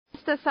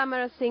Minister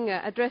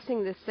Samarasinghe,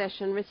 addressing this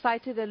session,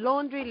 recited a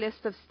laundry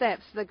list of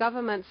steps the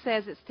government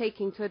says it's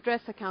taking to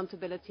address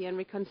accountability and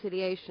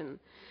reconciliation.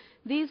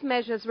 These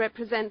measures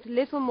represent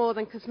little more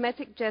than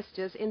cosmetic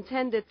gestures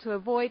intended to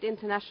avoid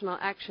international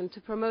action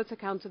to promote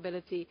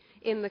accountability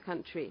in the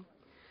country.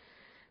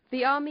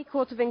 The Army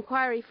Court of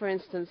Inquiry, for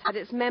instance, had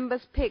its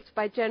members picked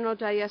by General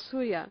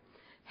Jayasuriya,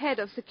 head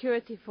of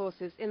security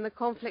forces in the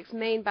conflict's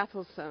main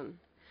battle zone.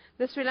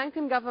 The Sri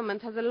Lankan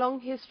government has a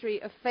long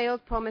history of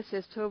failed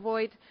promises to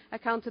avoid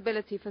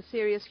accountability for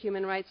serious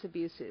human rights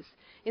abuses.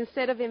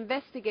 Instead of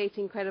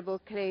investigating credible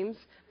claims,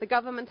 the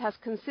government has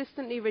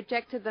consistently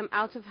rejected them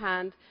out of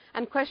hand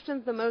and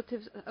questioned the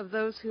motives of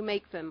those who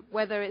make them,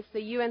 whether it's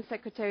the UN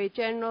Secretary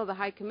General, the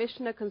High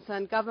Commissioner,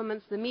 concerned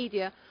governments, the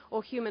media,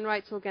 or human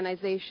rights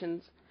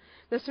organizations.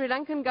 The Sri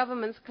Lankan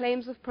government's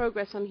claims of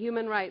progress on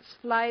human rights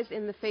flies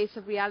in the face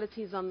of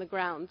realities on the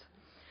ground.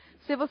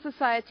 Civil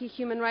society,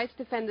 human rights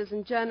defenders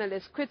and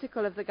journalists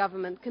critical of the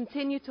government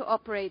continue to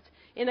operate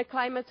in a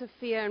climate of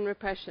fear and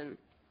repression.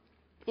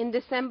 In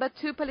December,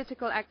 2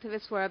 political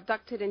activists were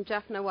abducted in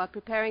Jaffna while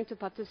preparing to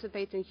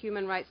participate in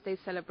Human Rights Day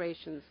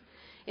celebrations.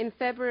 In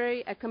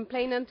February, a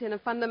complainant in a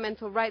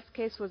fundamental rights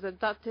case was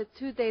abducted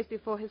 2 days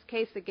before his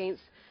case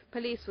against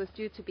police was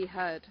due to be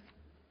heard.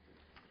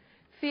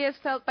 Fears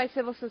felt by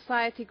civil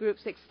society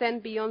groups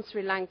extend beyond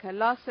Sri Lanka.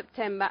 Last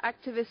September,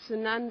 activist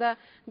Sunanda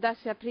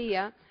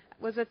Dasyapriya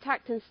was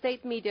attacked in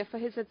state media for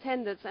his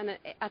attendance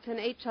at an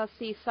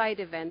HRC side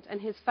event and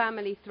his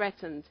family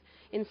threatened.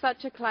 In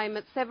such a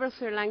climate, several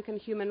Sri Lankan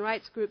human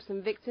rights groups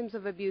and victims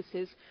of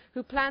abuses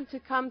who planned to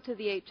come to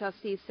the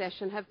HRC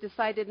session have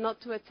decided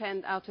not to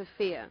attend out of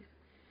fear.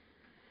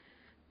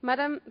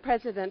 Madam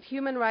President,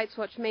 Human Rights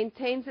Watch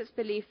maintains its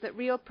belief that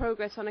real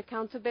progress on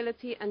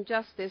accountability and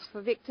justice for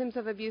victims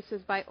of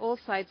abuses by all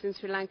sides in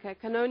Sri Lanka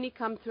can only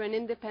come through an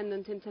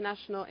independent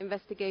international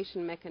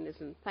investigation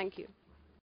mechanism. Thank you.